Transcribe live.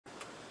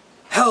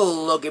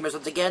Hello gamers,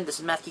 once again, this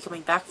is Matthew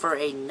coming back for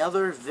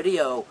another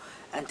video,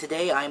 and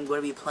today I'm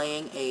going to be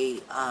playing a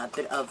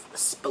bit of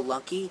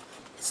Spelunky.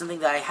 It's something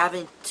that I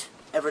haven't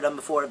ever done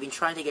before. I've been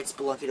trying to get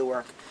Spelunky to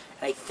work,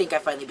 and I think I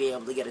finally be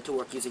able to get it to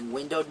work using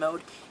windowed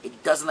mode.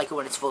 It doesn't like it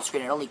when it's full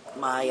screen.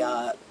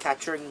 My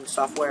capturing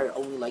software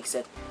only likes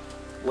it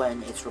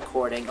when it's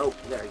recording. Oh,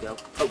 there we go.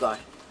 Oh god.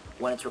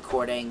 When it's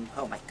recording.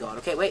 Oh my god.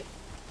 Okay, wait.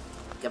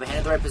 Get my hand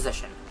in the right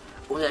position.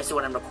 Only I see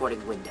when I'm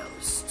recording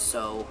Windows,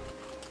 so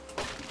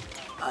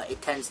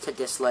it tends to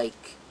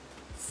dislike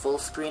full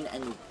screen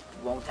and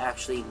won't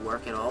actually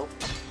work at all.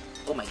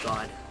 Oh my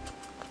god.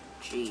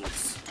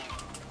 Jeez.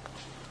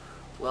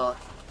 Well,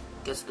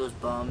 I guess those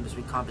bombs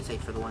recompensate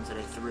for the ones that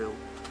I threw.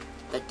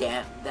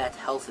 That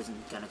health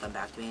isn't gonna come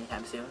back to me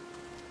anytime soon.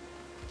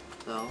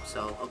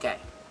 So, okay.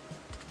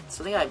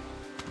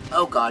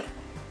 Oh god.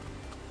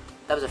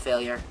 That was a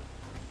failure.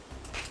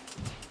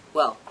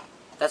 Well,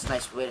 that's a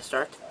nice way to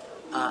start.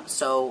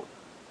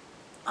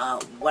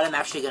 What I'm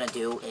actually going to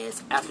do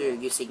is, after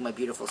using my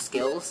beautiful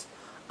skills,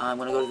 I'm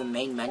going to go to the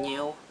main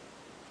menu,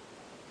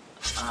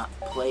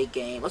 play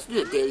game. Let's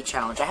do the daily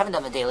challenge. I haven't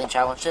done the daily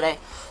challenge today,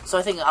 so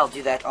I think I'll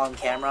do that on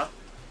camera,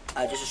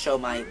 just to show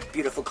my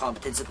beautiful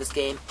competence at this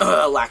game,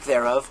 lack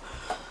thereof,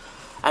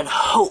 and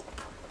hope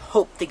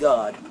to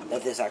God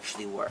that this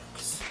actually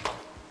works.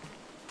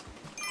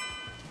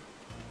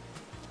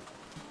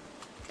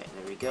 Okay,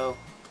 there we go.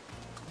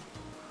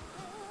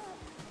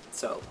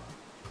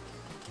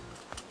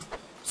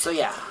 So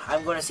yeah,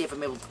 I'm going to see if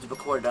I'm able to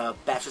record a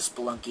batch of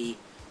Spelunky,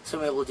 so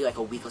I'm able to do like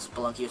a week of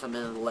Spelunky or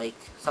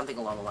something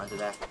along the lines of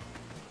that.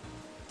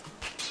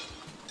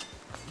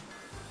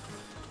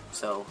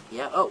 So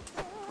yeah, oh,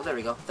 well there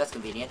we go, that's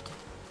convenient.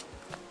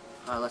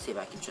 Let's see if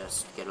I can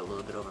just get a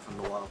little bit over from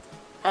the wall.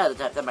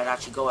 That might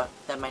actually go up,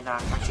 that might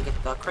not actually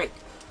get the crate,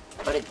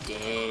 but it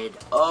did.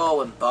 Oh,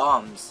 and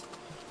bombs.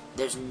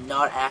 That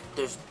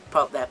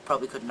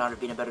probably could not have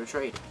been a better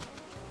trade.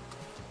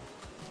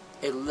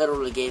 It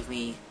literally gave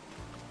me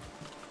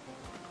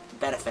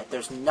benefit.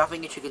 There's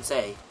nothing that you can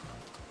say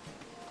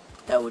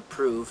that would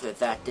prove that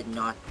that did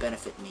not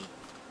benefit me.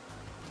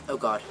 Oh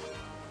god.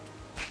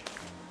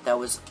 That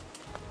was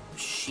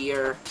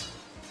sheer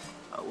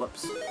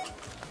whoops.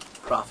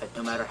 Profit,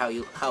 no matter how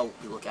you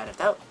look at it.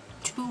 That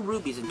 2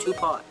 rubies in 2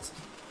 pots.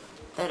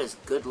 That is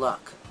good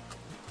luck.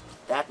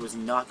 That was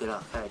not good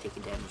luck. How did I take the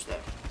damage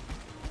there?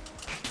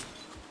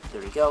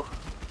 There we go.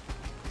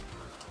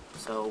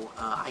 So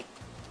I'm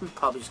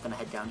probably just gonna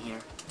head down here.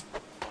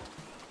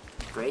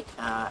 Great,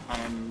 and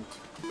I'm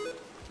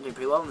doing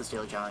pretty well in this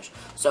daily challenge.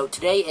 So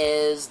today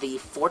is the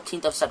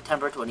 14th of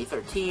September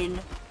 2013.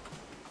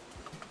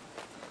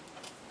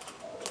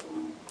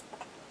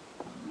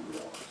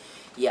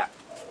 Yeah.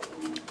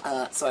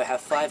 So I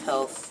have 5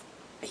 health.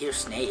 I hear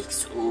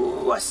snakes.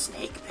 Ooh, a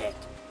snake pit.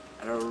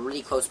 At a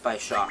really close by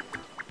shop.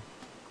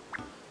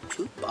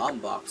 2 bomb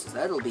boxes.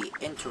 That'll be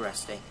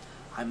interesting.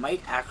 I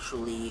might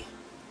actually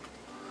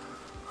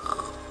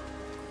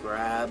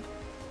grab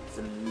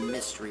the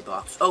mystery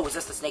box. Oh, is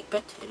this the snake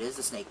pit? It is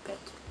the snake pit.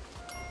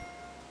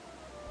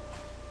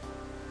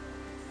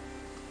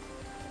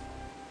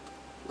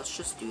 Let's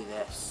just do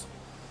this.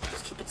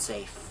 Let's keep it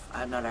safe.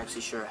 I'm not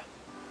actually sure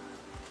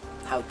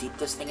how deep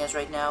this thing is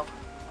right now.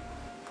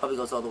 Probably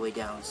goes all the way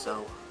down,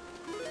 so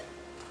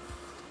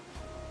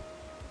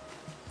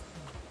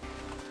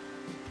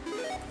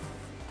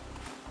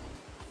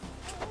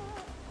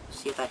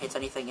see if that hits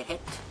anything. It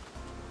hit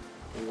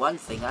one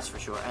thing, that's for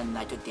sure, and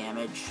I took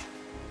damage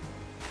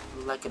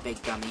like a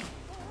big dummy.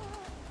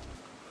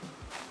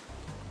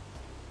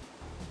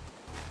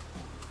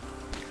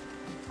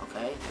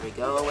 Okay, there we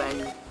go,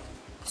 and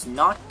it's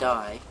not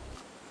die.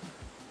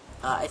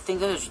 I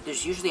think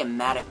there's usually a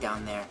matic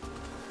down there.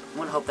 I'm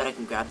gonna hope that I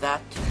can grab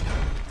that.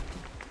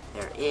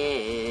 There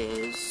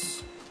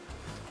is.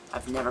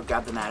 I've never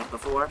grabbed the matic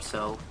before,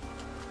 so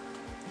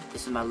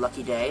this is my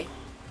lucky day.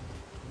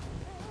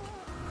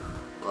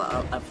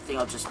 Well, I think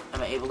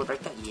am I able to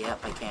break that?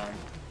 Yep, I can.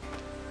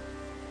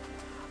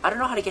 I don't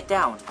know how to get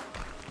down.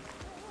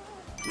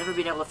 Never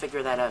been able to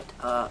figure that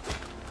out.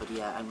 But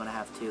yeah, I'm gonna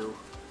have to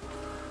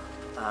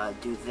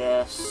do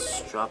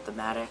this, drop the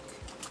matic.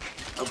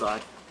 Oh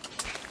god.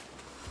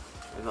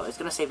 There we go. It's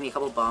gonna save me a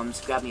couple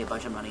bombs, grab me a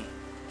bunch of money.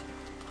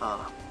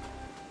 Yeah,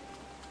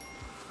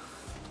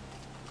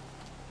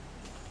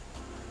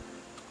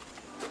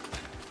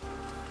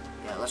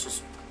 let's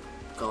just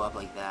go up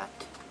like that.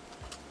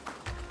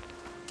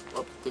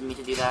 Whoop, didn't mean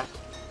to do that.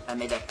 I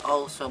made that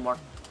also more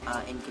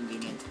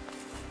inconvenient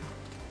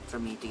for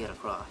me to get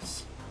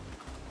across.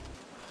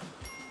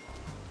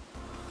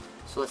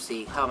 So let's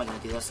see, how am I going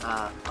to do this?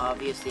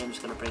 Obviously I'm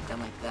just going to break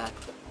them like that.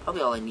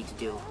 Probably all I need to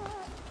do.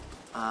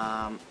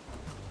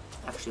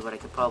 Actually what I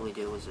could probably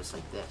do is just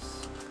like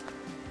this.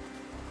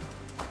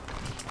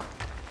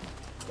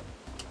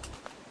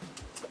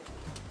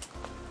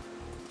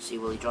 See,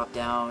 will he drop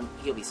down?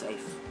 He'll be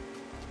safe.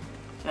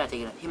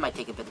 He might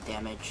take a bit of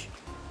damage.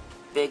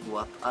 Big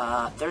whoop.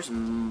 There's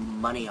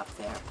money up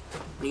there. I'm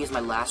going to use my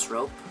last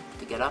rope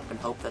to get up and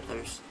hope that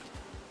there's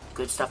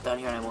good stuff down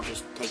here and I won't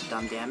just take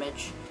dumb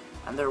damage.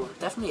 And there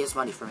definitely is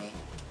money for me.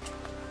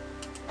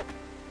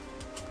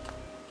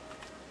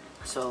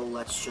 So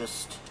let's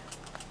just...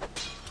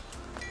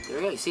 There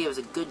we go. You see, it was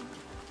a good...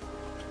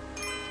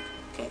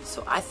 Okay,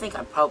 so I think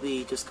I'm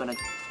probably just gonna...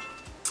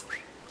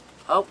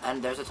 Oh,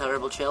 and there's a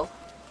terrible chill.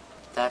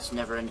 That's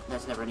never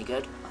any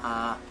good.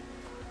 Yeah,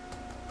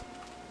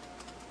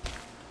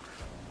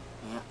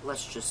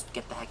 let's just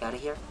get the heck out of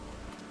here.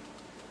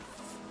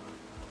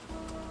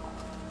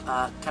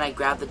 Can I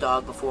grab the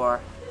dog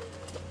before...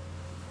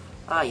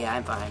 Oh yeah,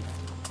 I'm fine.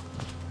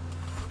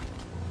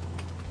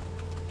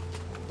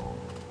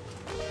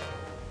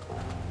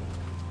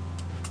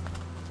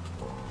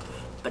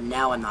 But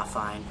now I'm not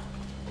fine.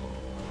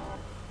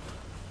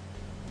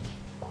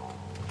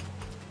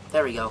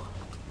 There we go.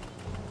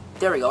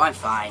 There we go, I'm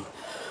fine.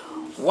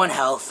 1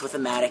 health with the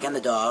Matic and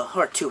the dog,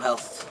 or 2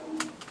 health.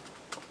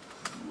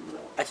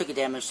 I took a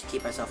damage to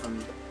keep myself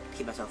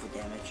with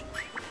damage.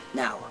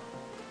 Now,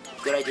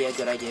 good idea,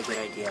 good idea, good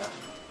idea.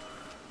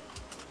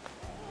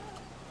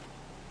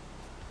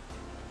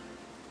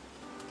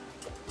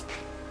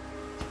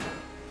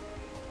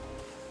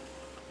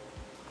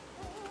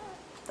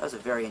 That was a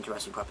very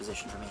interesting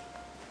proposition for me.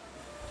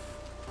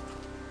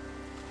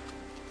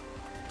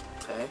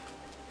 Okay.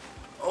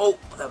 Oh,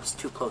 that was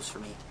too close for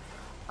me.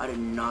 I did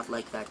not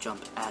like that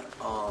jump at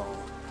all.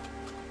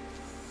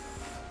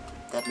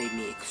 That made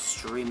me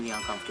extremely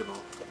uncomfortable.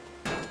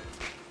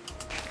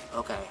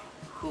 Okay.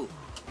 Whew.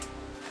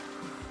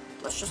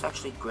 Let's just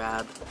actually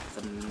grab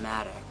the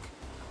Matic.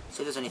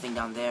 See if there's anything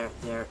down there.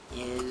 There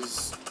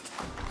is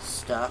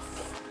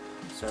stuff.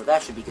 So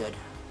that should be good.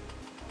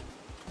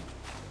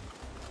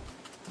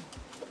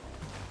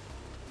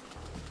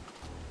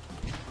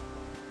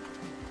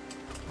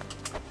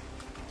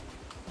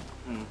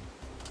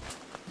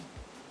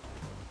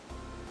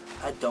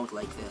 I don't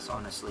like this,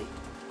 honestly.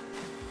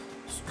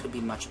 This could be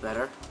much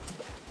better.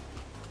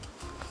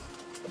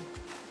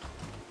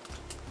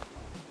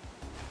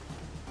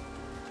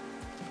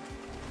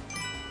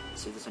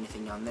 See if there's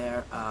anything down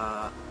there.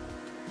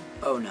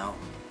 Oh no.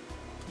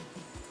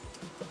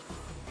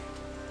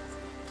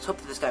 Let's hope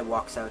that this guy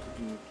walks out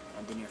in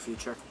the near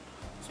future.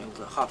 So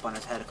we'll hop on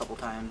his head a couple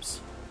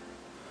times.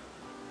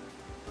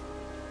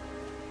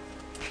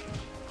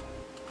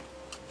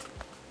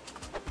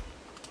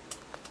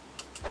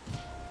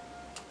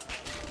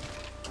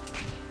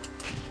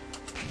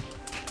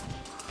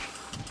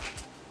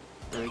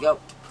 There we go.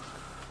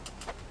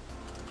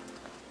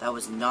 That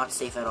was not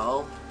safe at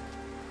all,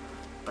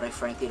 but I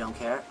frankly don't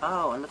care.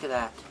 Oh, and look at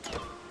that.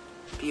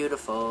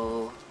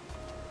 Beautiful.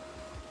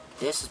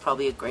 This is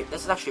probably a great...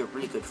 This is actually a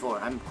really good 4.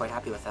 I'm quite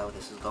happy with how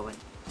this is going.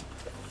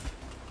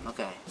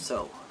 Okay,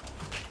 so...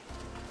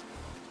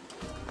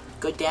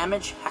 Good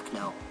damage? Heck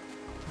no.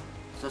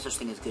 There's no such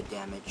thing as good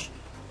damage.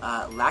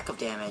 Lack of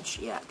damage,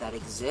 yeah, that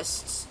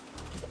exists,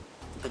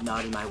 but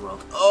not in my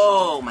world.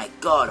 Oh my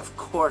god, of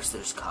course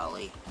there's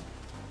Kali.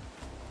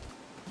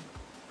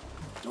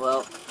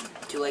 Well,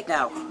 too late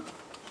now.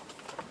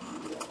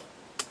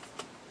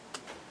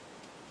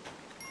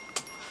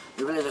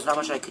 Really, there's not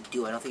much I could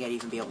do. I don't think I'd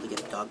even be able to get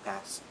the dog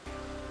pass.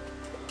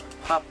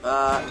 Hop,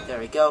 there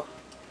we go.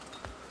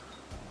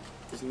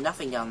 There's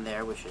nothing down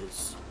there, which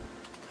is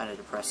kind of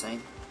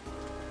depressing.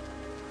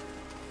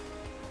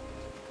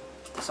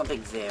 There's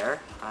something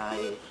there.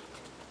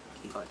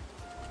 Keep going.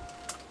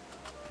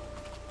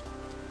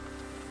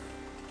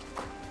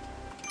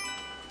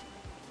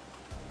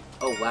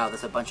 Oh wow,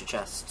 there's a bunch of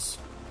chests.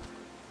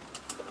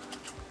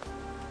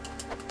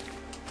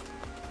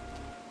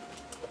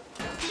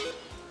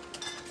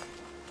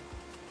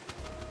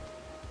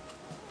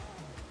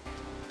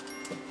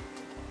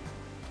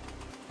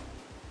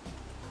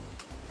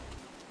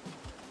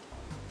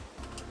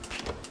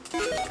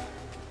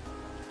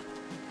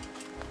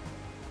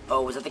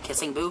 Oh, was that the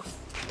kissing booth?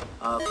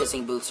 Oh,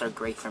 kissing booths are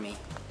great for me.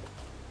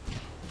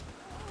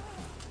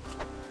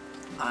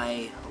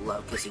 I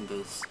love kissing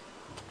booths.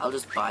 I'll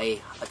just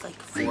buy like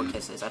 4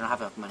 kisses. I don't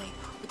have enough money.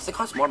 Does it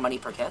cost more money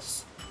per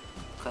kiss?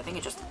 Cause I think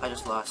I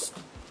just lost.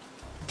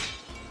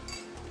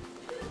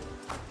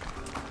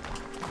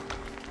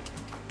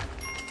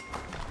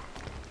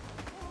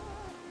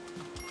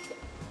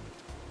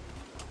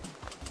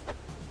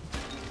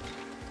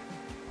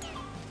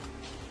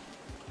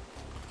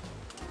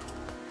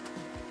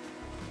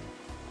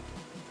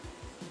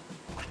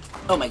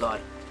 Oh my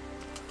god.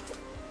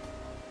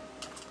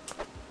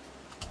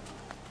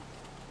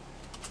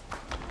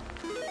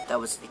 That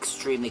was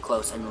extremely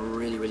close and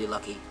really, really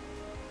lucky.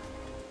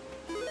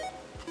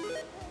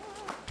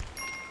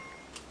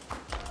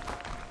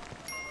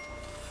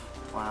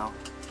 Wow.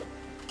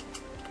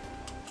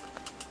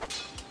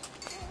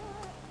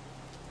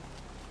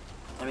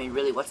 I mean,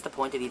 really, what's the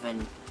point of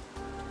even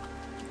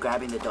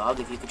grabbing the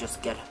dog if you could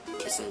just get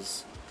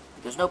kisses?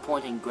 There's no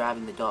point in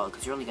grabbing the dog,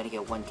 because you're only going to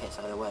get 1 kiss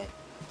either way.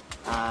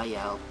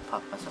 Yeah, I'll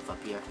pop myself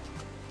up here.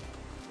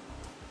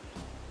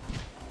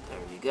 There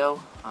we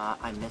go.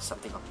 I missed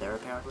something up there,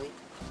 apparently.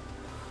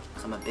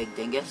 So I'm a big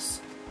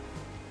dingus.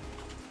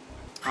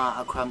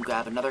 I'll come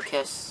grab another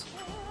kiss.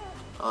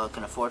 All I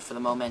can afford for the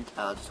moment.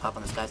 I'll just hop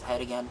on this guy's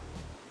head again.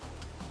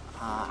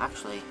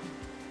 Actually...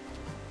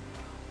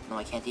 No,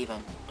 I can't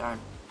even. Darn.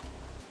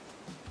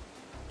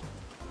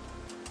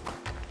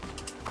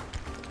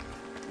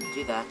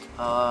 Do that.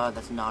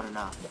 That's not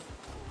enough.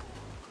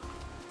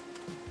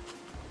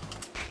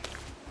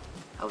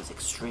 I was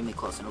extremely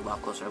close and a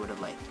lot closer I would have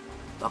liked.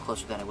 A lot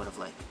closer than I would have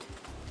liked.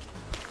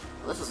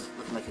 Well, this is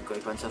looking like a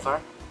great run so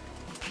far.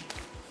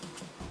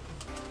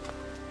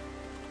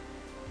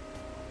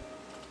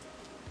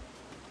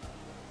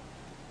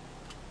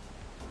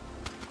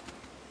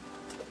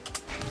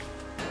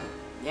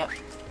 Yep.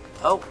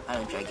 Oh,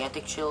 and a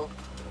gigantic chill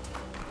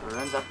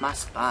runs up my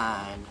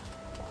spine.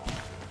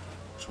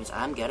 Which means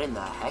I'm getting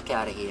the heck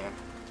out of here.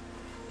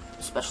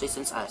 Especially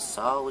since I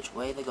saw which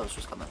way the ghost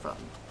was coming from.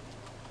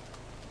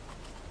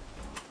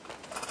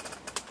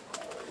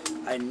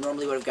 I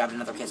normally would have grabbed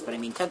another kiss, but I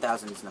mean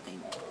 10,000 is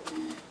nothing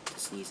to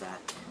sneeze at.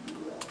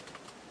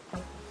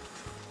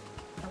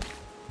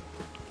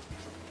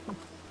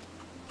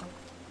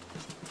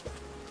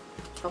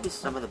 It's probably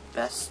some of the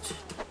best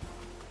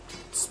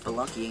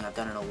spelunkying I've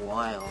done in a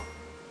while.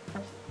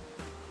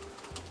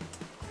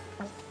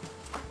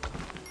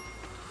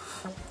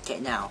 Okay,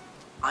 now,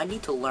 I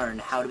need to learn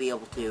how to be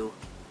able to...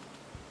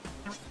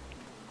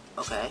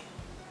 Okay.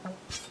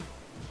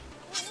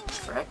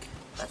 Frick,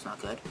 that's not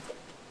good.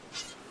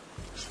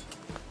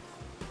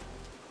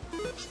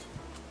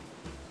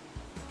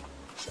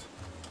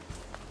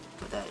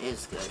 But that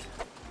is good.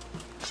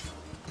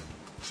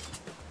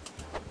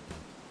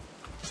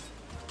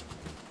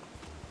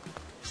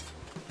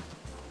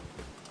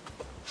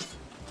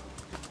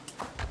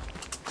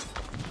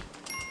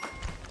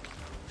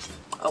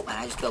 Oh, and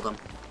I just killed him.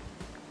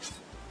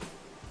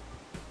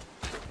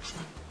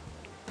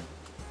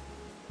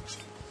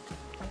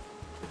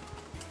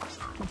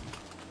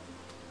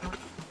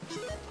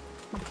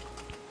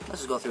 Let's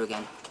just go through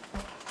again.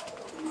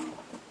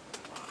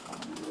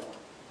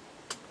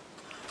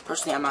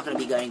 Personally, I'm not going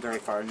to be getting very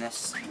far in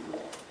this.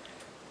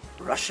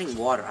 Rushing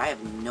water. I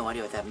have no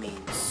idea what that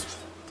means.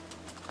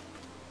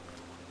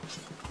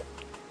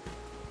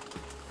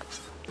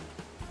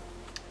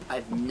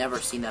 I've never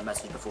seen that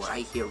message before. I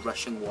hear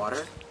rushing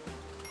water.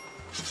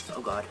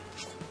 Oh god.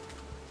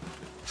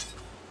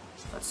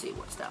 Let's see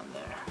what's down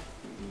there.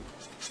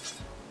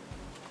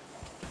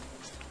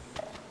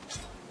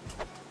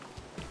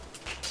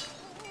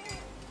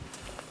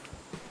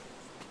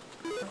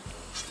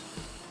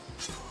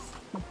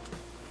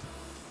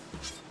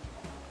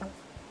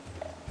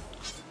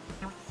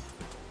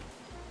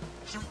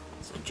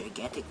 It's a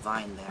gigantic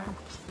vine there.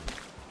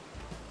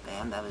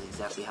 Bam, that was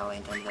exactly how I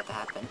intended that to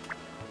happen.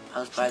 I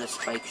was by the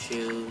spike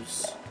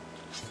shoes.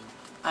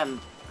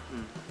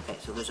 Okay,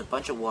 so there's a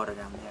bunch of water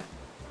down there.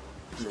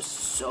 And there's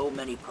so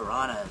many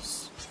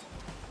piranhas.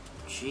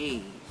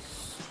 Jeez.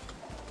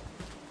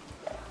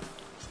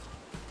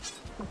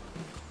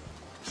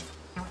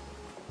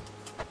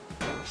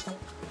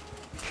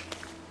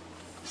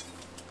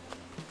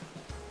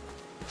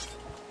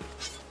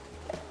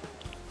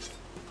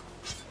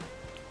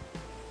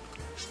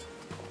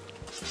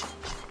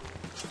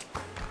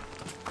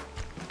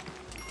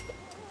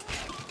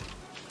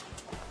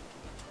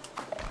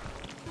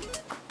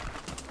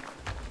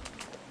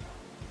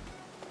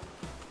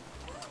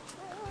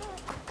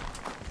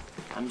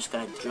 I'm just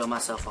gonna drill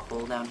myself a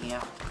hole down here.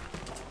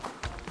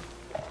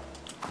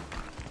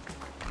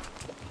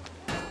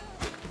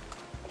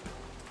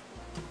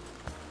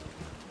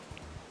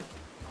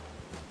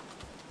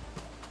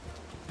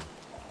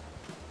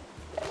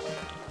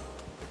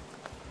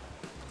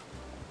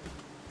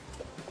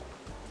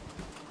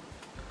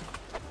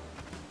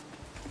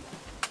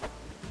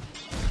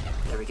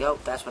 There we go,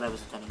 that's what I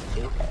was intending to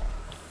do.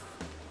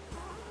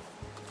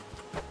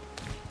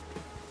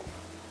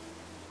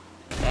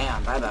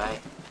 Bam, bye-bye.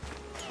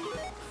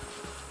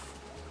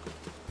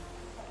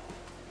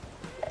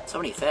 So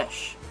many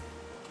fish.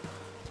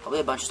 Probably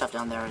a bunch of stuff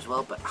down there as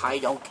well, but I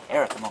don't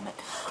care at the moment.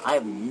 I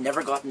have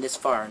never gotten this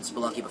far in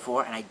Spelunky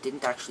before, and I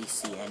didn't actually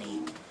see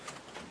any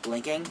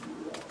blinking.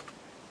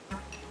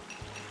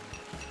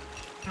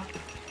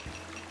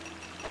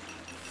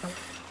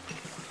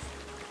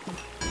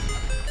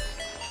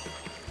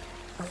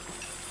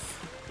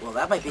 Well,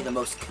 that might be the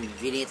most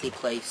conveniently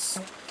placed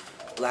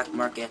black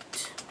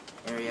market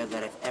area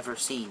that I've ever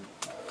seen.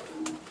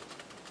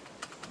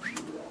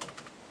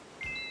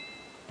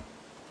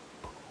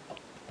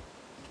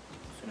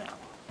 So now,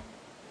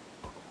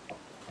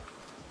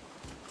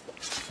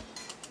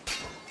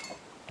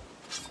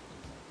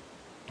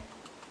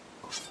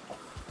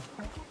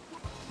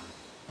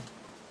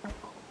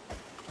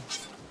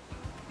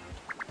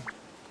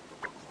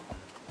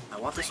 I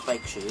want the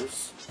spike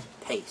shoes.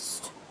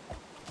 Paste.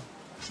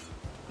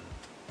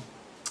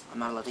 I'm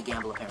not allowed to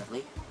gamble,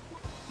 apparently.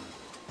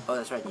 Oh,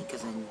 that's right,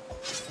 because then...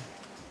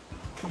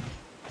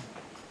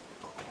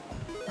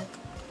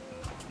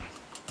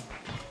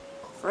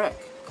 Frick,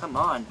 come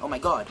on. Oh my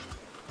god.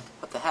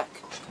 What the heck?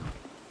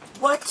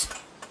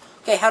 What?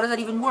 Okay, how does that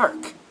even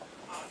work?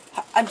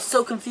 I'm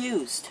so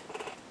confused.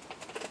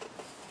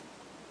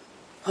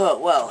 Oh,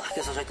 well, I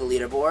guess I'll check the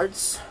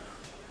leaderboards.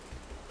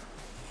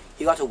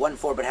 He got to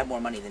 1-4 but had more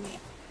money than me.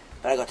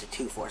 But I got to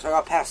 2-4, so I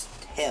got past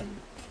him.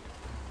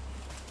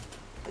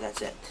 But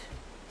that's it.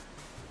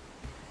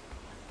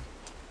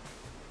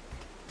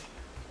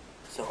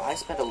 So I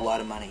spent a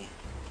lot of money.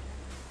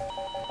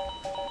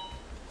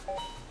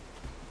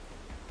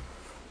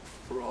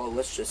 Bro,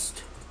 let's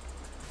just...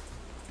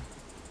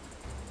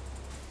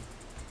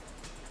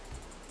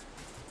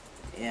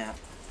 Yeah.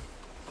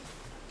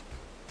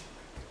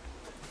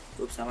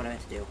 Oops, not what I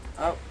meant to do.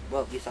 Oh,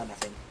 well, you saw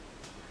nothing.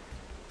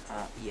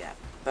 Yeah.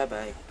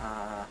 Bye-bye.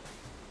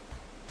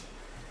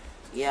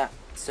 Yeah,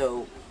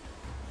 so...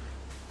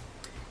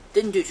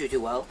 Didn't do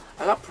too well.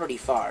 I got pretty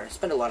far.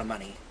 Spent a lot of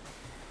money.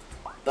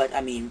 But,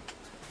 I mean...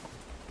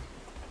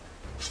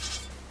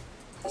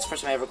 That's the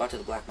first time I ever got to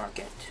the black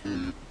market.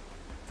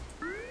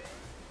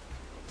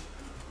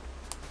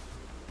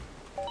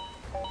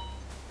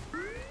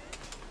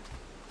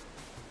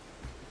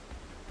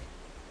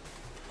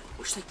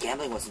 Wish that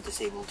gambling wasn't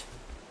disabled.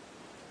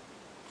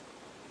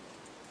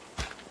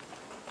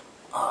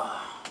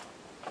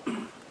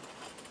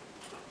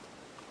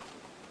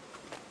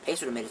 Pace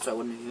would have made it so I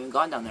wouldn't have even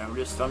gone down there. I would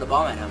have just thrown the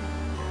bomb at him.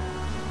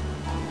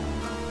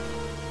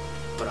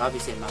 But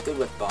obviously I'm not good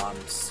with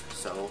bombs,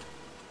 so...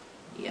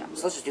 Yeah,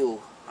 so let's just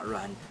do a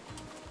run.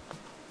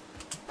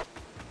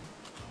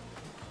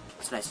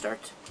 That's a nice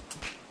start.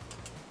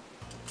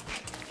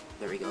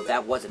 There we go.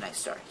 That was a nice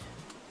start.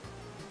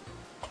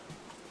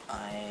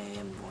 I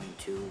am going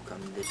to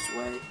come this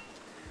way.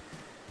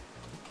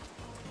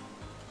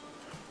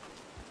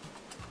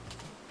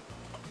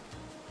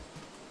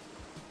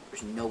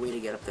 There's no way to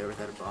get up there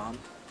without a bomb.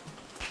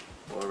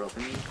 Or rope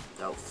me.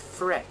 Oh,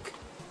 frick.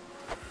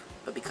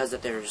 But because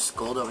that there's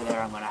gold over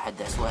there, I'm going to head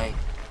this way.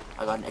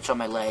 I got an itch on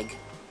my leg.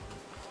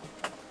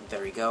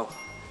 There we go.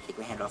 Take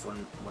my hand off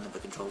one of the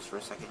controls for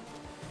a second.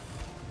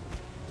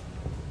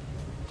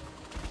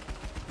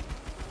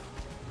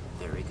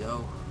 There we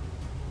go.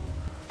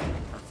 I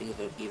don't think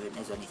there even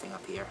is anything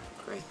up here.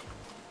 Great.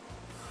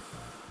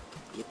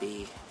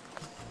 Yippee.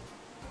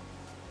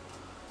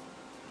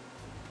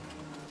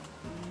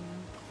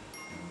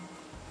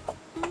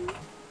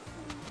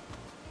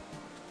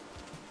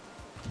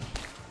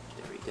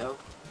 There we go.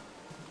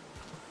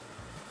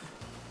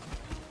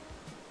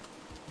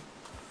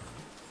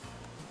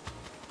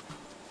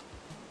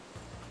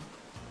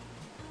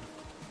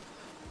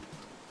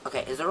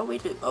 Okay, is there a way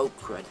to... Oh,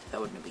 crud. That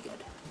wouldn't be good.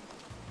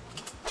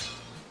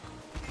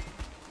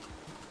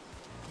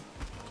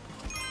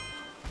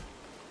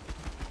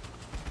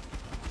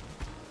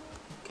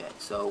 Okay,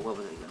 so what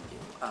was I going to do?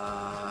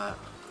 I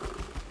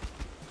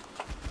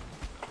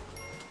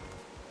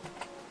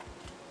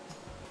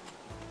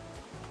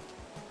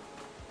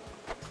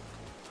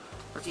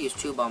have to use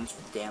 2 bombs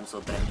for the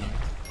damsel, but I mean,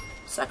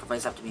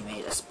 sacrifices have to be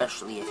made,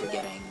 especially if you're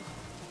getting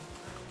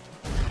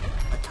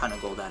a ton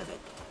of gold out of it.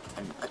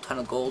 And a ton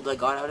of gold I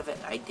got out of it?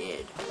 I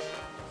did.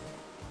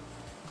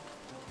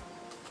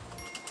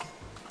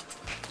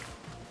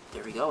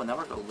 There we go, and that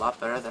worked a lot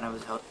better than I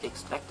was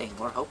expecting,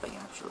 or hoping,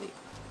 actually.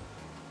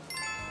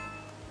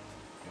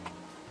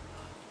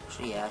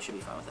 Actually, yeah, I should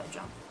be fine with that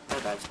jump.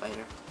 Bye-bye,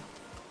 spider.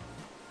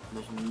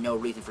 There's no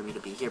reason for me to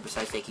be here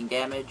besides taking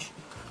damage,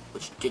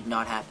 which did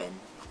not happen.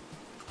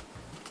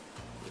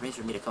 There's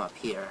reason for me to come up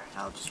here, and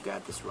I'll just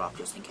grab this rock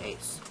just in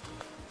case.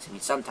 I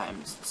mean,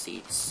 sometimes the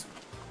seats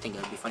think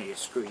it would be funny to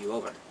screw you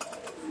over.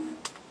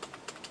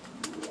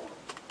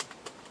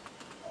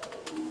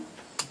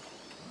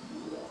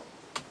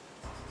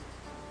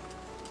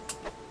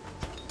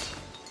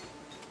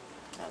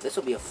 Now, this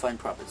will be a fun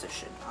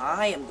proposition.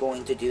 I am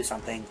going to do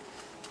something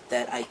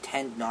that I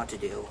tend not to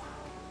do.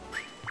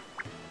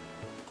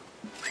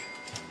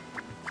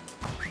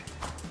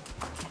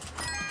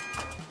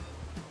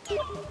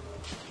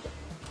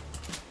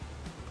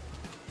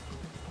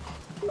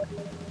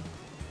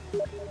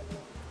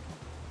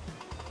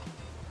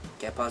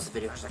 Okay, pause the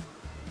video for a second.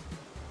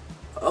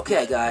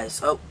 Okay,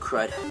 guys. Oh,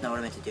 crud. Not what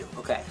I meant to do.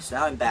 Okay, so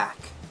now I'm back.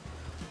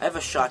 I have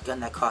a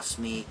shotgun that costs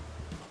me,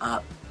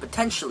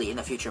 potentially in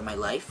the future of my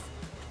life.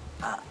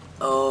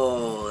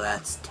 Oh,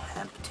 that's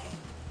tempting.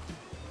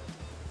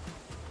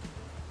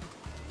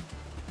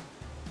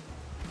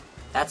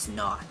 That's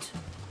not.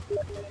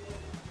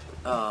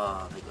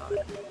 Oh, my God.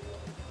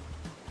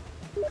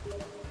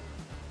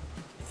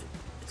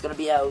 It's gonna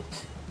be out.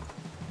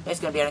 It's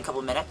gonna be out in a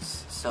couple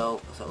minutes, so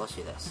let's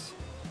do this.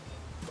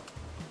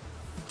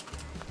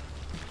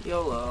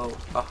 YOLO.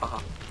 Ha ha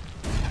ha.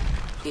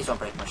 Please don't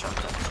break my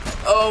shotgun.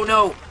 Oh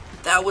no!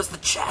 That was the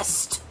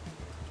chest!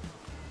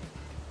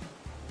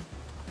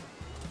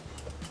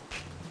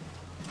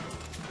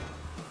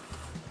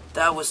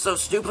 That was so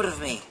stupid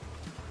of me.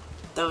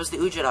 That was the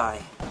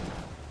Ujiri.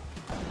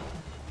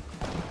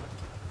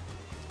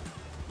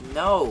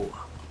 No.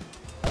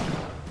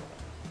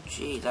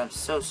 Jeez, I'm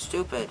so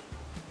stupid.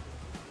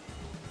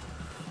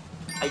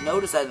 I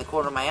noticed that in the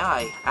corner of my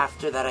eye.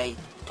 After that I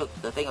took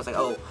the thing, I was like,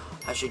 oh,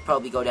 I should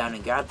probably go down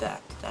and grab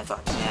that. And I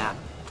thought, nah,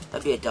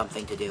 that'd be a dumb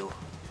thing to do.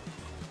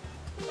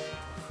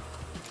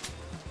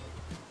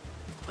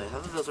 Wait, I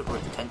thought those were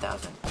worth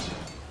 10,000.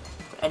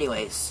 But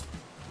anyways,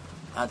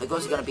 The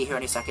ghost is going to be here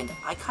any second.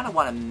 I kind of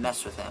want to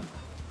mess with him.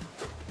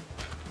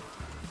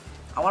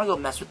 I want to go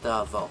mess with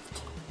the vault.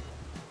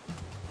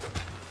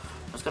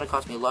 It's going to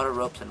cost me a lot of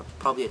ropes and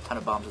probably a ton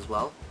of bombs as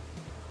well.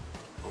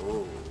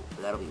 Oh,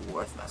 that'll be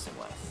worth messing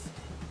with.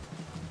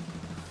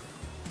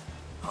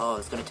 Oh,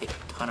 it's going to take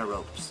a ton of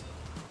ropes.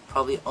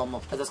 Probably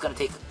almost... That's going to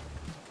take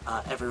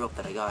every rope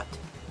that I got.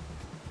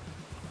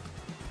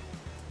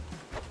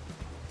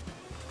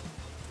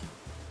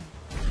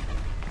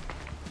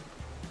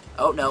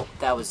 Oh no,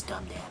 that was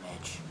dumb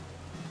damage.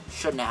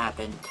 Shouldn't have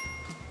happened.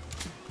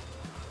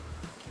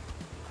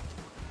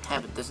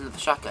 But this isn't the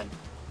shotgun.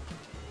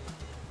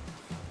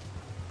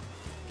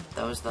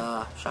 That was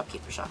the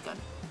shopkeeper shotgun.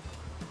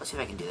 Let's see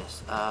if I can do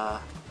this.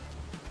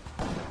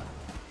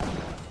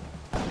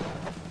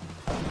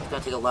 It's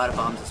gonna take a lot of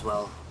bombs as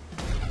well.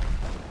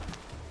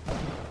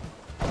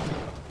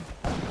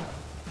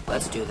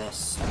 Let's do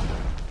this.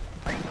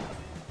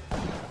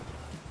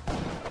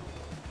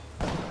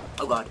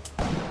 Oh god.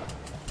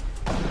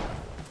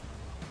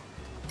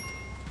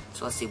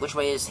 So let's see, which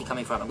way is he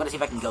coming from? I'm gonna see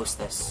if I can ghost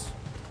this.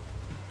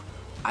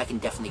 I can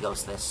definitely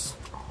ghost this.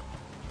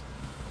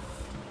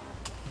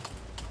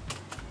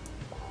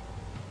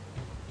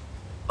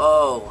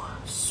 Oh,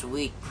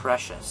 sweet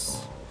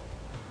precious.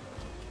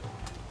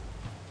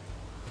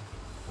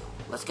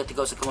 Let's get the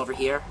ghost to come over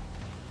here.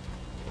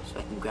 So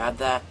I can grab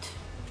that.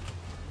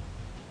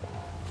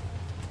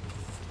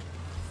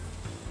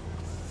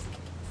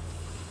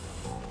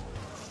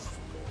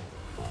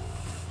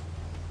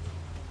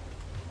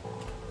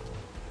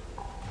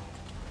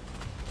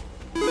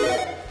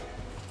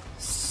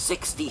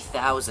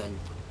 $60,000.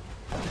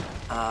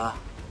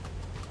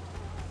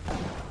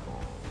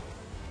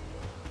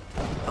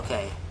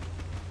 Okay.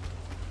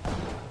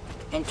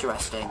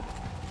 Interesting.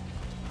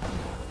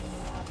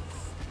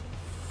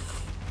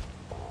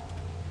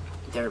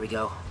 There we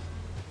go.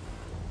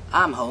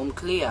 I'm home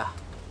clear.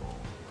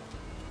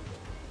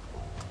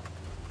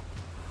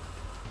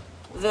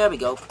 There we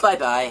go.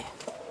 Bye-bye.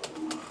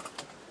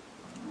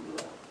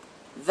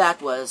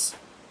 That was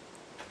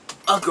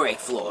a great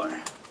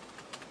floor.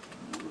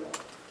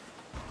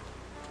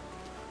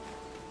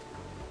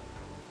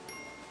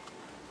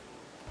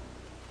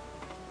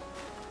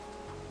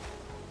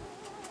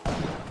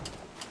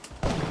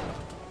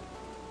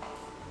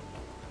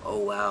 Oh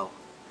wow.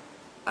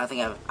 I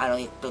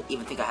don't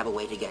even think I have a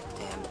way to get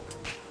to him.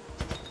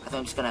 I think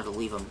I'm just gonna have to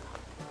leave him.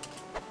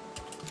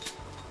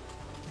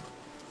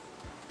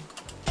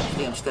 I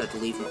think I'm just gonna have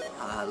to leave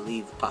him,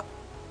 leave Pop.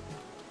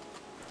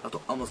 I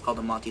almost called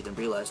him Monty, then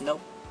realized,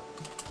 nope.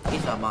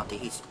 He's not Monty,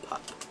 he's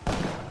Pop.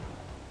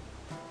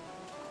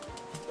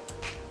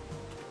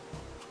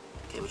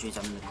 Okay, which means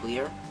I'm in the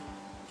clear.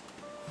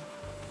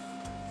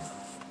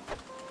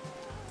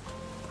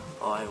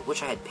 Oh, I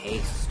wish I had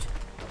paste.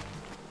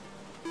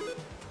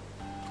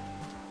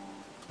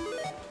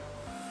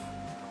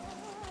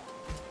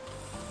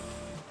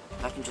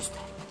 I can just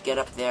get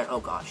up there.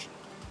 Oh gosh.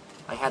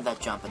 I had that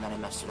jump and then I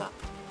messed it up.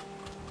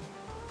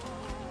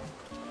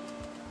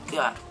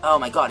 God. Oh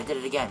my god, I did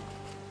it again.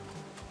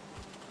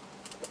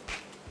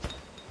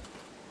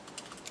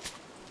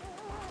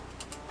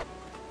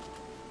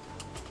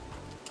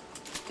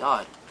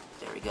 God.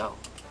 There we go.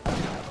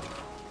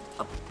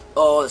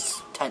 Oh,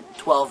 it's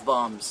 12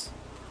 bombs.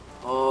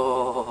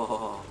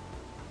 Oh.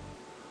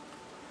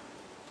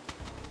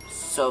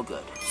 So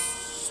good.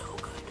 So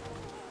good.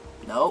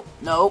 No,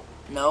 no.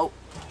 No.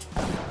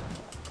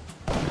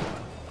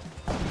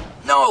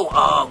 No!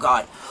 Oh,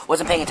 God.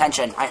 Wasn't paying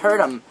attention. I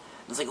heard him.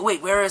 I was like,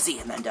 wait, where is he?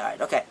 And then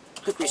died. Okay.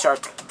 Quick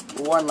restart.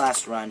 One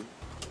last run.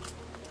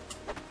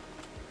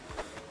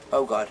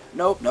 Oh, God.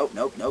 Nope, nope,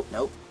 nope, nope,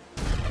 nope.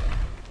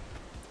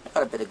 I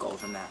got a bit of gold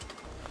from that.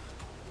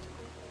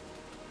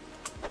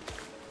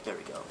 There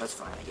we go. That's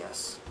fine, I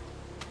guess.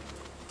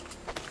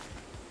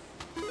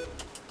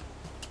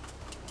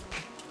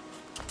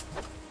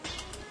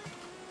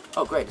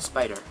 Oh, great. A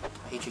spider.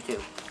 I hate you,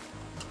 too.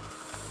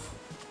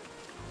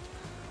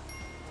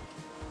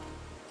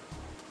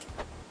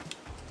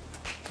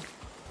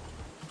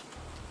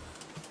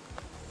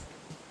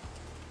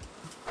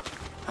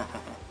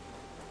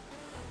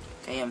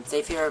 Okay, I'm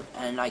safe here,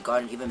 and I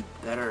got an even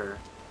better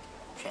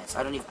chance.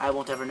 I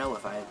won't ever know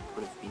if I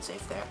would have been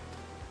safe there.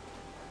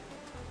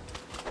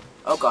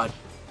 Oh god.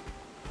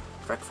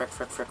 Frick, frick,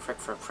 frick, frick, frick,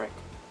 frick, frick.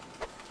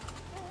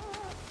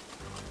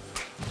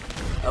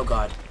 Oh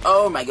god.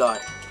 Oh my god.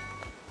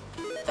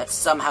 That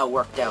somehow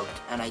worked out,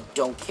 and I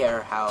don't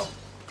care how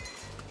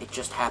it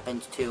just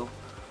happened to,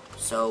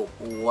 so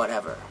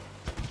whatever.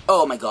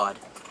 Oh my god.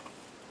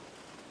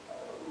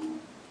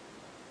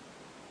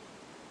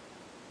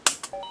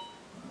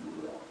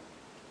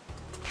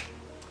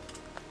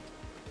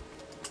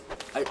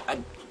 I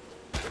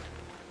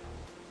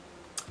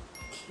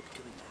keep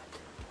doing that.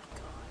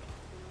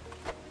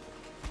 God.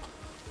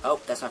 Oh,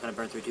 that's not gonna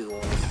burn through 2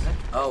 walls, is it?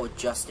 Oh, it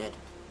just did.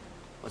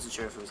 Wasn't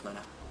sure if it was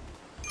gonna.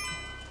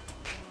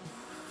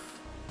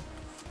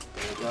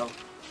 There we go.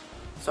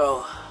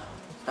 So,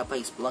 not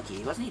playing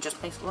Spelunky. Wasn't he just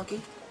playing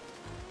Spelunky?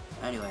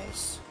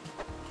 Anyways.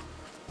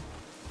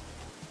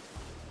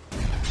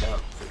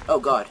 Oh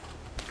god.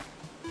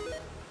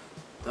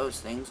 Those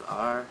things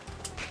are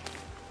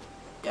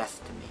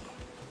death to me.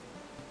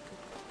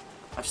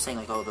 I'm just saying,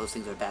 like, oh, those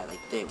things are bad. Like,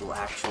 they will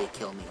actually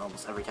kill me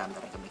almost every time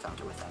that I come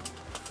encounter with them.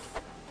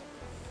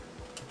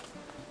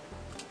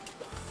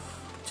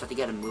 Just have to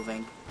get him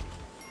moving.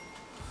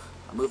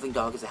 A moving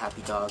dog is a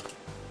happy dog.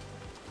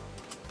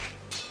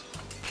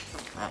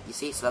 You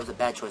see? So that was a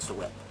bad choice to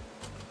whip.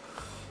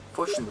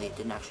 Fortunately, it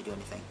didn't actually do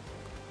anything.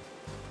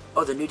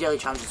 Oh, the new daily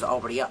challenge is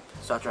already up.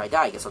 So after I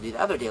die, I guess I'll do the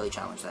other daily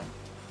challenge then.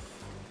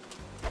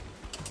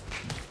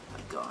 My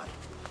god.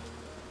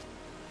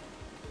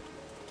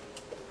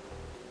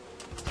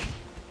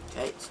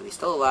 Okay, so he's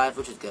still alive,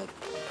 which is good.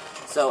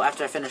 So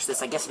after I finish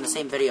this, I guess in the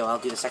same video, I'll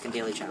do the second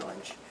daily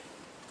challenge.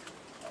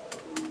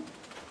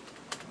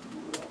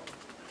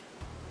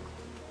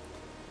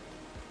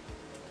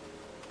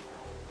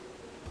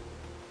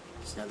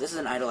 So now this is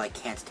an idol I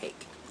can't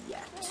take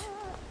yet.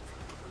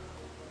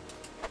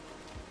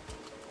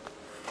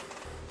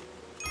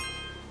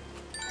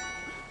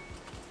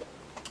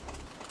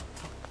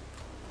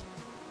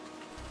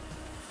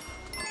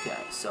 Okay,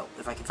 so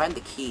if I can find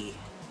the key,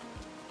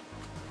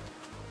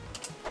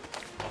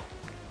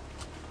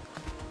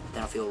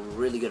 then I'll feel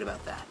really good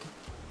about that.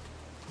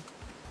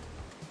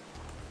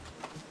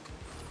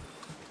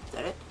 Is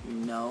that it?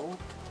 No.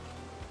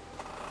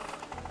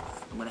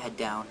 I'm gonna head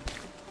down.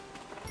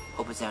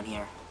 Hope it's down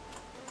here.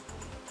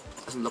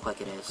 Doesn't look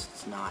like it is.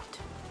 It's not.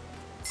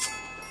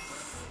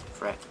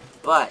 Frick.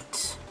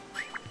 But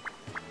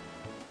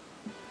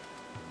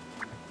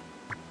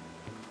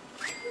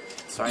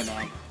sorry,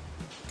 man.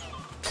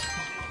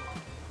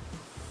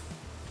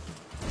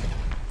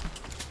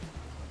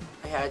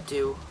 I had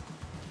to.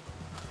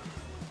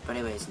 But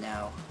anyways,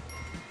 now.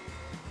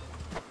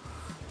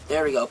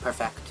 There we go,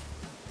 perfect.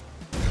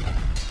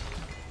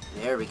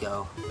 There we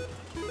go.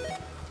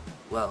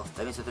 Well,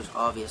 that means that there's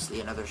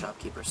obviously another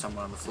shopkeeper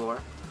somewhere on the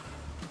floor.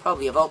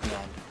 Probably a vault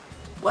man.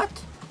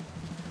 What?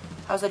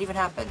 How's that even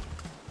happen?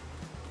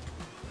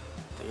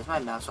 Is my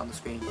mouse on the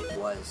screen? It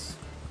was.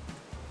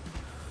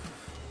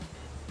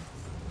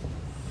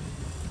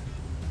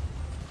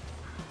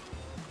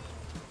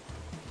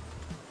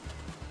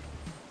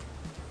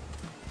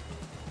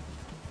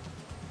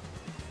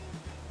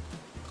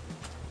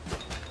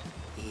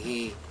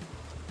 It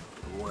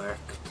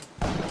worked.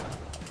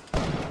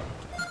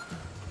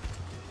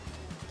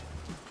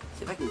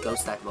 See if I can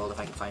ghost that vault if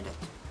I can find it.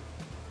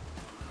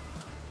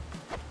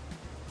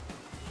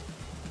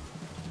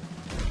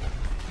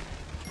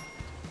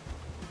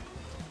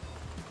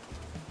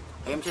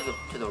 Aim to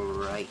the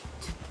right.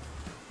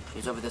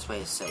 He's over this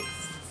way is safe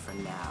for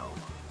now.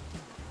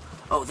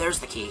 Oh, there's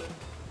the key.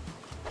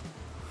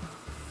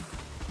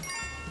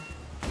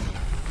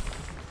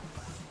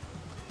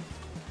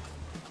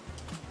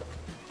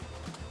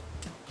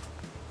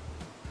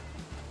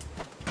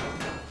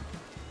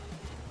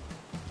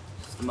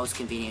 It's the most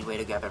convenient way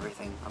to grab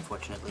everything,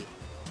 unfortunately.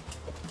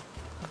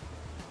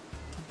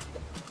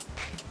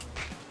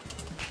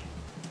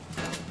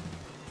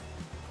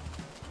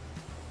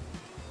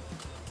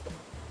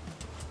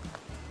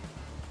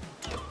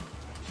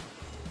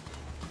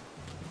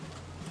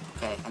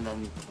 Okay, and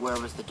then where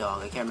was the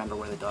dog? I can't remember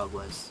where the dog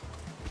was.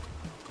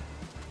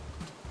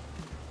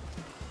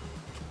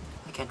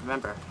 I can't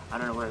remember. I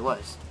don't know where he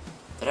was.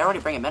 Did I already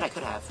bring him in? I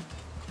could have.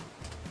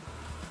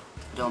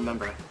 I don't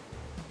remember.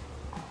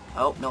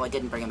 Oh, no, I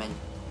didn't bring him in.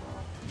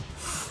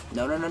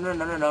 No, no, no, no,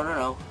 no, no, no, no,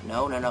 no.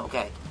 No, no, no,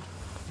 okay.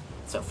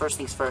 So, first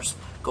things first.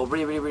 Go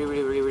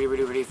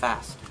really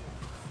fast.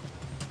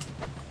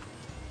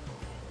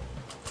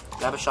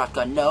 Grab a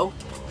shotgun. No.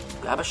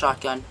 Grab a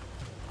shotgun.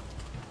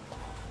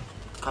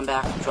 Come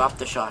back, drop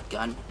the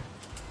shotgun.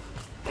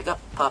 Pick up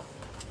pup.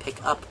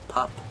 Pick up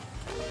pup.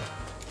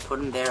 Put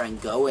him there and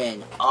go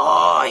in.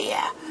 Oh,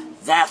 yeah.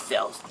 That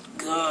feels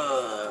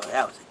good.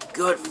 That was a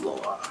good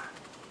floor.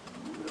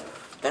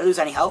 Did I lose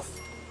any health?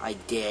 I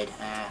did.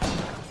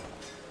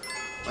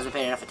 Wasn't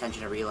paying enough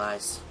attention to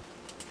realize.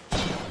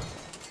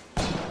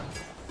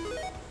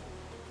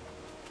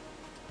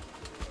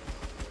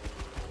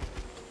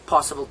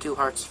 Possible 2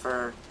 hearts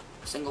for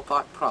a single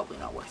pot? Probably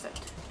not worth it.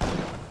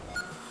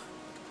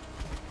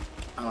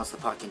 Unless the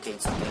pot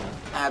contains something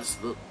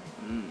absolute.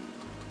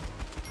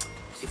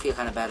 So you feel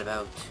kind of bad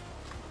about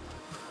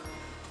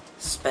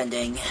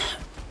spending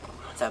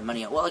that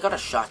money. Well, I got a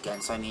shotgun,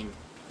 so I mean,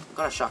 I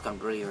got a shotgun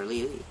really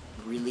early.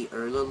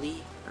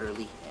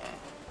 Yeah.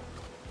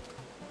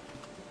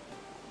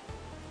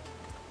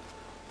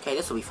 Okay,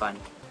 this will be fun.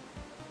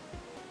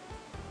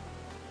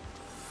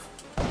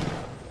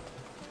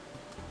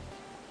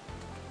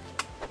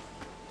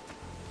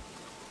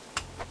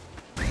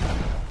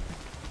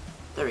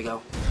 There we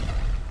go.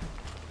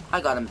 I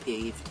got him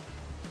peeved.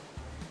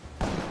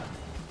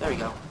 There we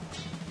go.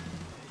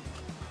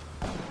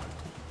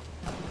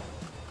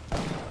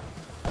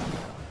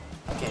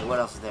 Okay, what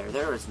else is there?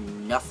 There is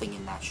nothing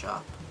in that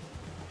shop.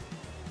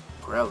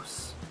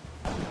 Gross.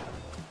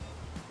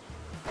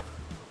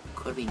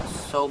 Could have been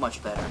so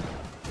much better.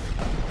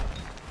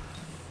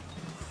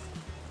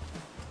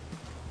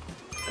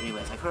 But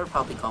anyways, I could have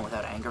probably gone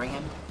without angering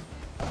him.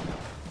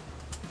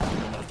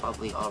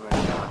 probably already...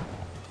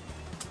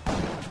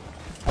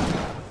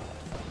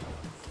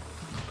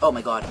 Oh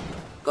my god.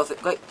 Go for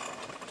it. Great.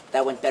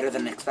 That went better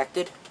than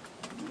expected.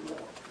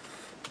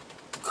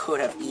 Could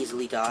have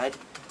easily died.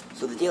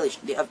 So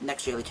the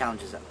next daily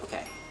challenge is up.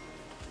 Okay.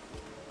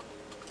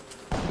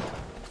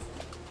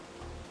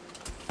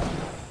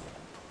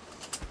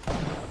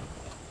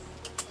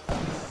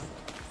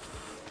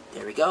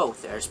 There we go.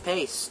 There's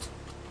paste.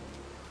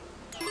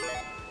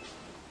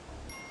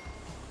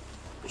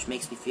 Which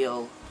makes me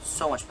feel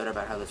so much better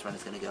about how this run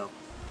is going to go.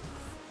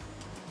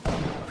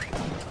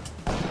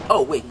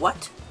 Oh, wait,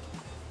 what?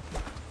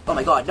 Oh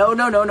my god, no,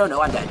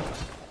 I'm dead.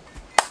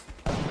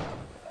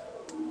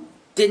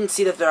 Didn't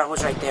see that there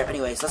was right there.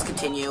 Anyways, let's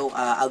continue.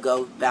 I'll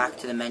go back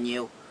to the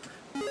menu.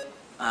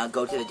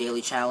 Go to the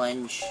daily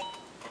challenge.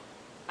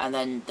 And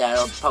then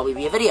that'll probably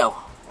be a video.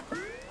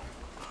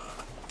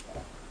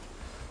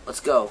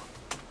 Let's go.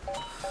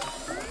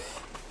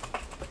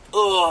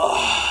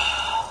 Ugh.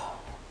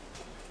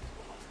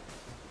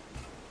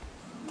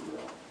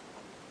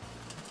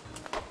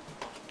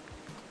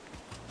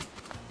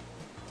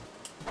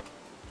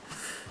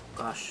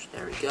 Gosh,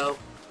 there we go.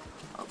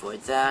 I'll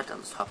avoid that. I'll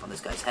just hop on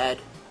this guy's head.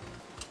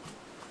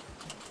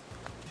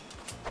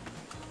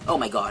 Oh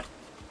my god.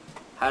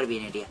 How to be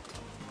an idiot.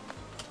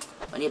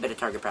 I need a bit of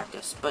target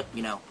practice, but,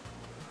 you know.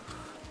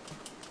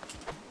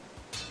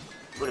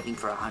 Would have been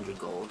for 100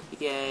 gold.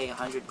 Yay,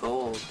 100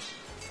 gold.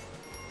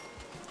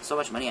 So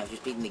much money, I've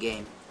just beaten the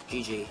game.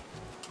 GG.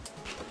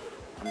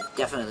 I'm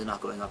definitely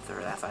not going up for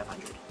that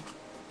 500.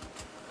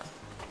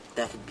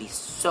 That could be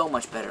so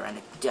much better, and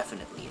it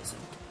definitely isn't.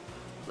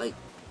 Like,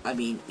 I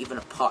mean, even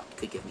a pot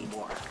could give me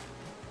more.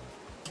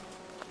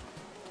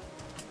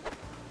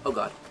 Oh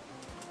god.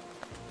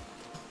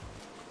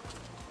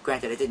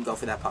 Granted, I didn't go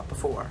for that pot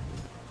before.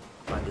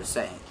 But I'm just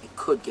saying, it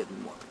could give me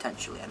more,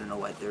 potentially. I don't know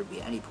why there would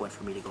be any point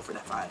for me to go for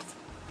that 5.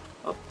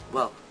 Oh,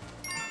 well.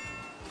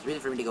 There's a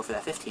reason for me to go for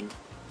that 15.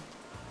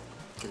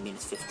 Because I mean,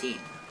 it's 15.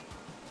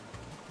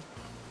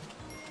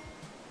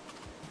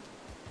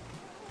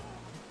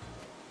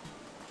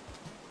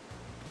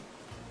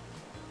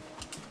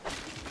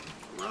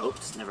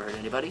 Ropes, never hurt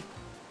anybody.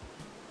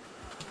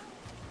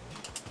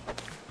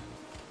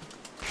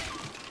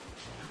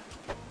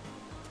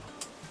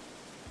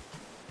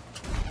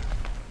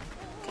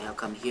 Okay, I'll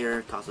come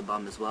here, toss a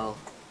bomb as well.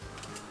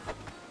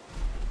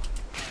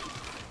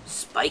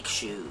 Spike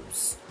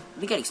shoes. I've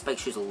been getting spike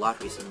shoes a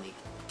lot recently.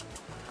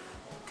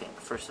 Okay,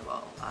 first of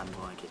all, I'm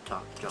going to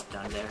drop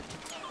down there,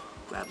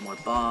 grab more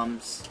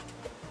bombs,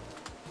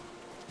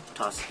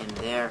 toss him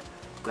there,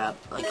 grab,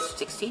 like,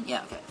 16?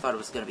 Yeah, okay, I thought it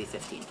was going to be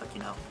 15, but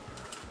you know.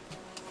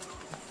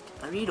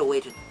 I need a way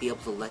to be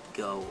able to let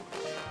go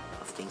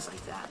of things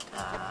like that.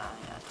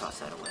 Yeah, toss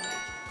that away.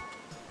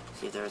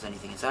 See if there is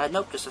anything inside.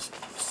 Nope, just a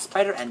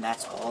spider, and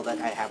that's all that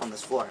I have on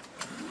this floor.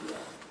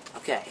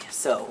 Okay,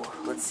 so,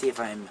 let's see if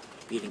I'm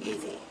beating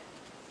Athie.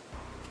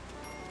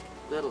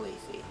 Little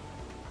Athie.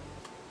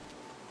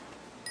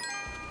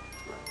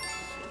 Let's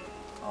see.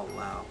 Oh,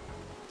 wow.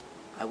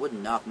 I would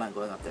not mind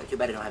going up there. Too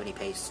bad I don't have any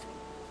paste.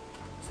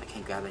 So I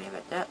can't grab any of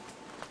it. That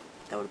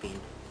would have been...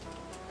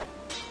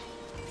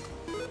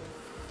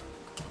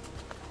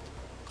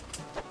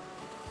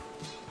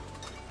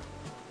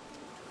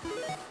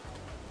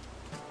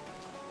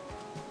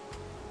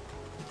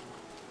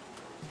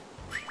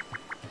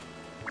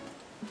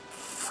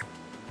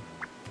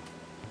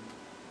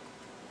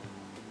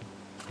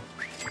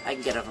 I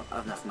can get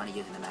enough money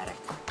using the Matic.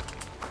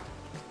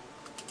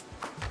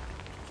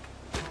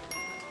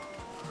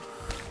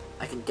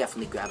 I can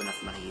definitely grab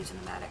enough money using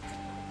the Matic.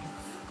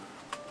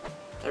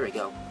 There we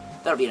go.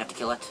 That'll be enough to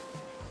kill it.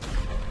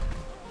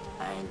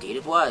 And indeed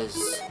it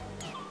was.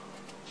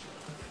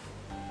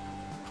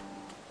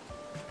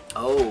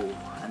 Oh,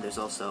 and there's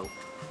also...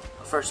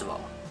 First of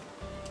all,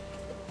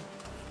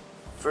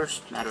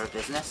 first matter of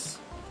business.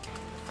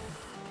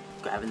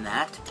 Grabbing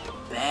that.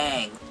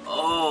 Bang!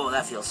 Oh,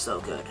 that feels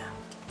so good.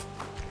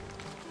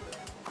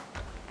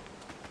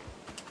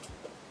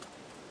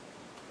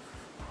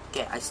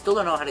 Okay, I still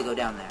don't know how to go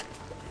down there.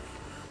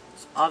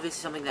 It's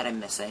obviously something that I'm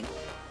missing.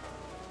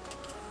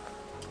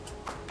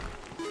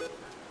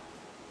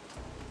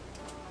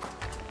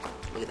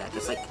 Look at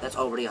that, that's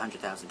already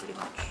 100,000 pretty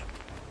much.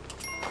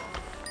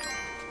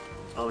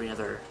 Already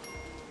another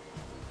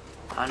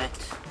on it.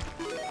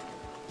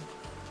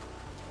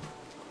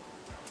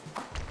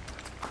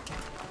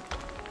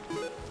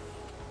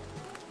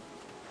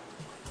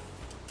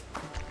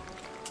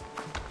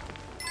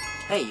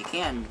 Hey, you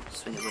can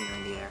swing it when you're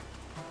in the air.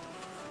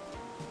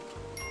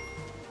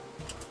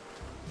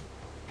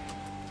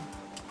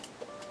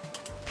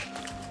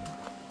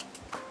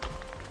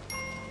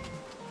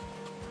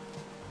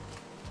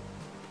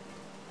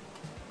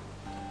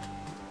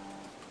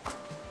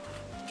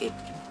 Okay,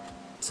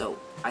 so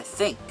I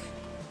think...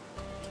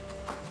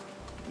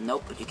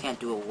 Nope, but you can't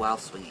do it while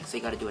swinging, so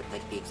you gotta do it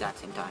like the exact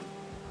same time.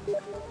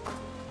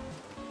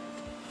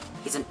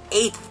 He's in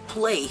 8th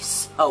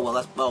place! Oh, well,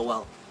 that's... Oh,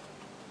 well.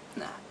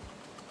 Nah.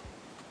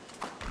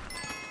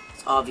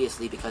 It's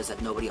obviously because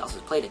that nobody else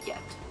has played it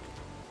yet.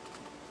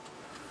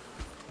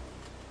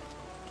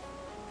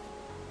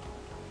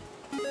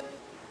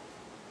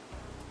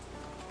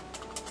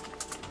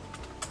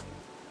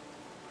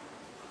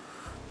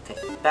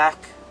 jetpack.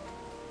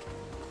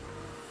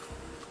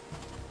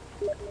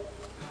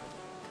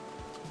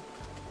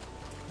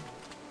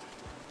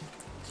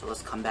 So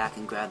let's come back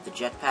and grab the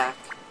jetpack.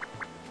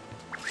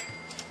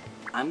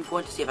 I'm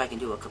going to see if I can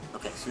do a...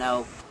 Okay, so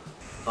now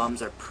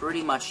bombs are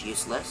pretty much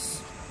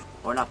useless.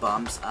 Or not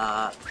bombs,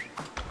 well,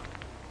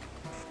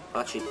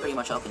 actually pretty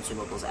much all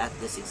consumables at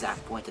this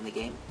exact point in the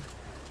game.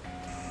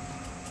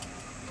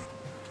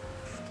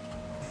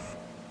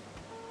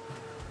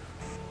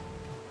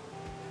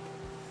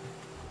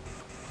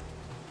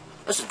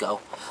 Let's just go.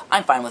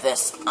 I'm fine with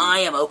this. I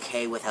am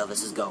okay with how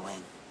this is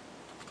going.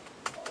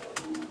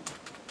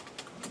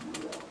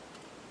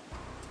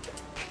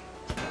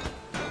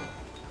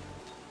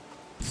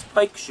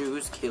 Spike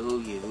shoes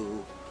kill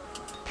you.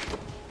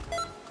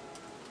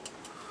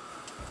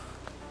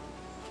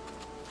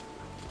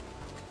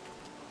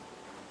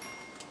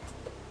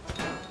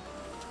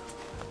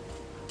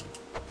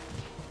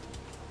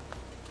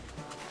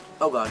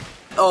 Oh god.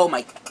 Oh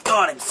my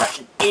god, I'm such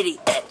an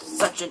idiot.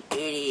 Such an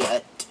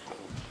idiot.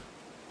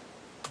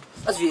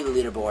 Let's view the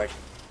leaderboard.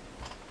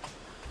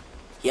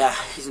 Yeah,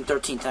 he's in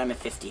 13th, I'm in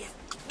 50th.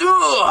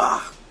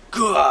 Ugh!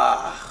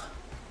 Gah!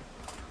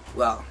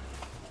 Well.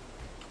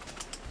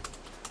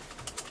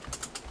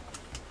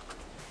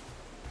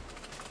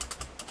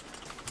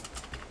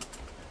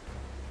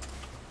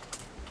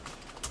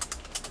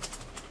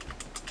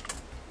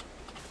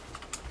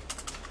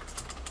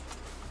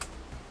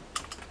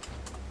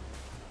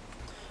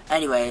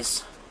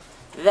 Anyways,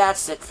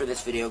 that's it for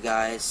this video,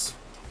 guys.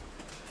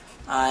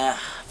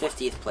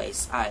 50th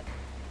place.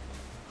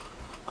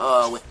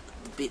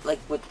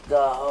 With the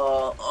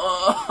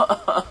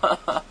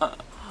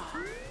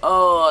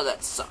oh,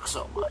 that sucks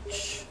so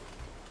much.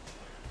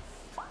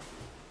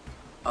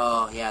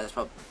 Oh yeah, that's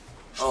probably.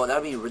 Oh,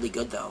 that would be really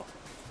good though.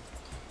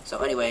 So,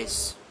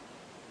 anyways,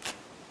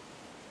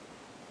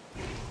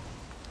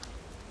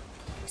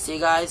 see you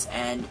guys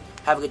and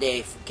have a good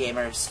day,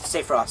 gamers.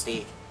 Stay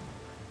frosty.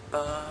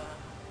 Bye.